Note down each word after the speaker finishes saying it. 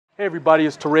Hey everybody,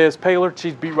 it's Terez Paylor,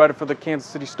 Chief Beat Writer for the Kansas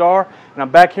City Star, and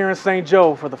I'm back here in St.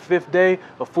 Joe for the 5th day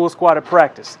of full squad at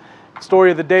practice.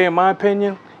 Story of the day, in my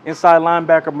opinion, inside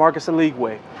linebacker Ukeme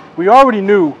Eligwe. We already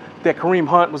knew that Kareem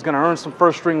Hunt was going to earn some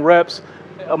first-string reps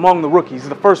among the rookies. He's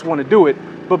the first one to do it,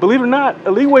 but believe it or not,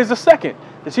 Eligwe is the second.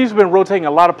 The Chiefs have been rotating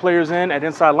a lot of players in at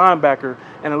inside linebacker,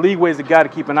 and Eligwe is the guy to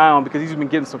keep an eye on because he's been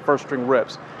getting some first-string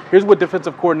reps. Here's what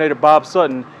defensive coordinator Bob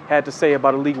Sutton had to say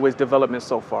about Eligwe's development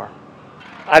so far.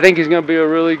 I think he's going to be a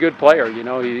really good player. You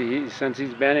know, since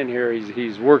he's been in here,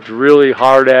 he's worked really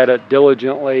hard at it,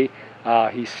 diligently.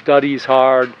 He studies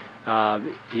hard.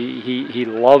 He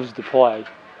loves to play.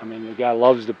 I mean, the guy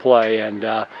loves to play, and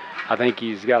I think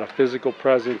he's got a physical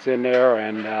presence in there.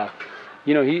 And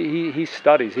you know, he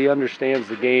studies. He understands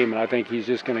the game, and I think he's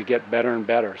just going to get better and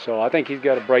better. So I think he's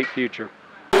got a bright future.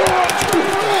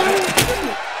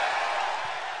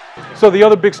 So the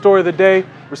other big story of the day,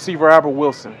 receiver Albert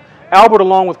Wilson. Albert,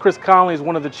 along with Chris Conley, is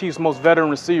one of the Chiefs' most veteran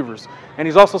receivers, and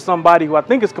he's also somebody who I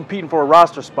think is competing for a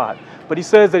roster spot. But he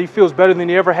says that he feels better than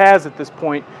he ever has at this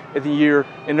point in the year,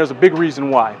 and there's a big reason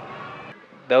why.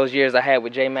 Those years I had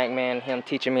with J Mac, man, him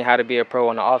teaching me how to be a pro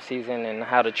in the off season and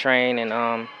how to train,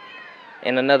 and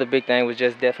another big thing was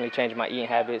just definitely changing my eating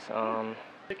habits.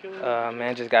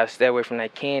 Man, just gotta stay away from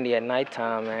that candy at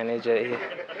nighttime, man. It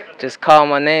just call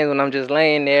my name when I'm just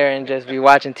laying there and just be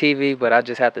watching TV, but I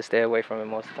just have to stay away from it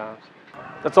most times.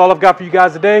 That's all I've got for you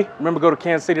guys today. Remember, go to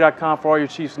kansascity.com for all your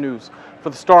Chiefs news. For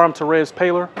the Star, I'm Terez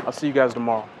Paylor. I'll see you guys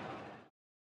tomorrow.